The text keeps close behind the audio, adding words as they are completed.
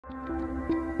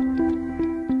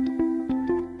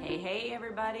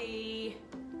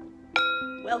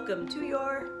Welcome to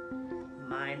your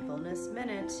Mindfulness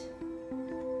Minute.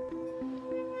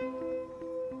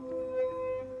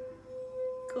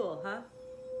 Cool, huh?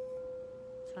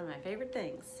 It's one of my favorite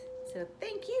things. So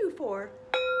thank you for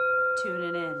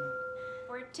tuning in.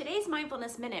 For today's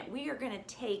Mindfulness Minute, we are going to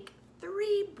take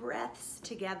 3 breaths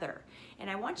together. And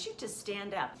I want you to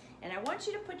stand up. And I want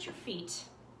you to put your feet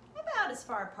about as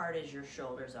far apart as your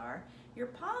shoulders are. Your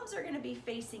palms are going to be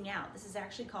facing out. This is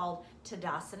actually called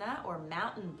Tadasana or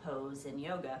mountain pose in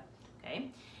yoga,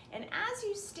 okay? And as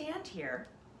you stand here,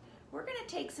 we're going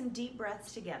to take some deep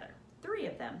breaths together, 3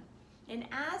 of them. And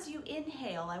as you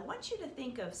inhale, I want you to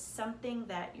think of something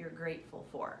that you're grateful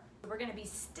for. We're going to be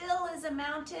still as a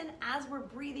mountain as we're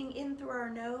breathing in through our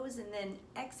nose and then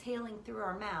exhaling through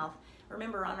our mouth.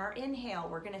 Remember, on our inhale,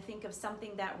 we're going to think of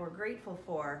something that we're grateful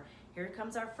for. Here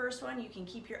comes our first one. You can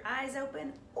keep your eyes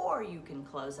open or you can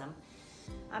close them.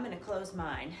 I'm going to close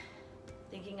mine.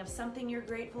 Thinking of something you're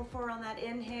grateful for on that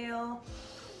inhale.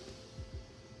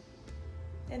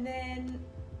 And then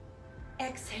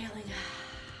exhaling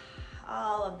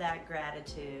all of that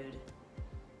gratitude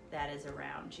that is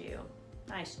around you.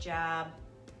 Nice job.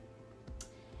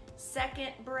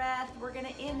 Second breath, we're going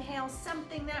to inhale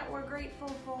something that we're grateful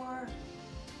for.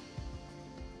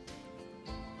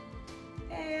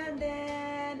 And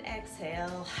then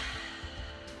exhale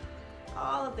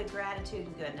all of the gratitude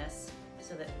and goodness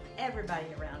so that everybody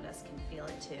around us can feel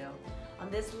it too. On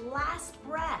this last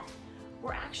breath,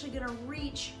 we're actually going to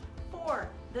reach for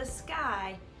the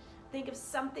sky. Think of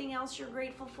something else you're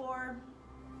grateful for.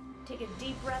 Take a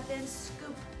deep breath in,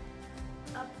 scoop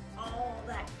up all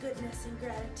that goodness and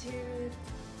gratitude.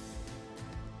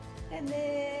 And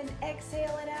then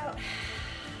exhale it out.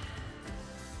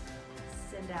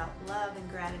 Send out love and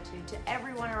gratitude to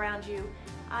everyone around you.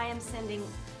 I am sending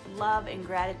love and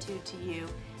gratitude to you.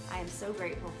 I am so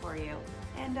grateful for you,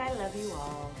 and I love you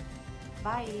all.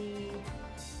 Bye.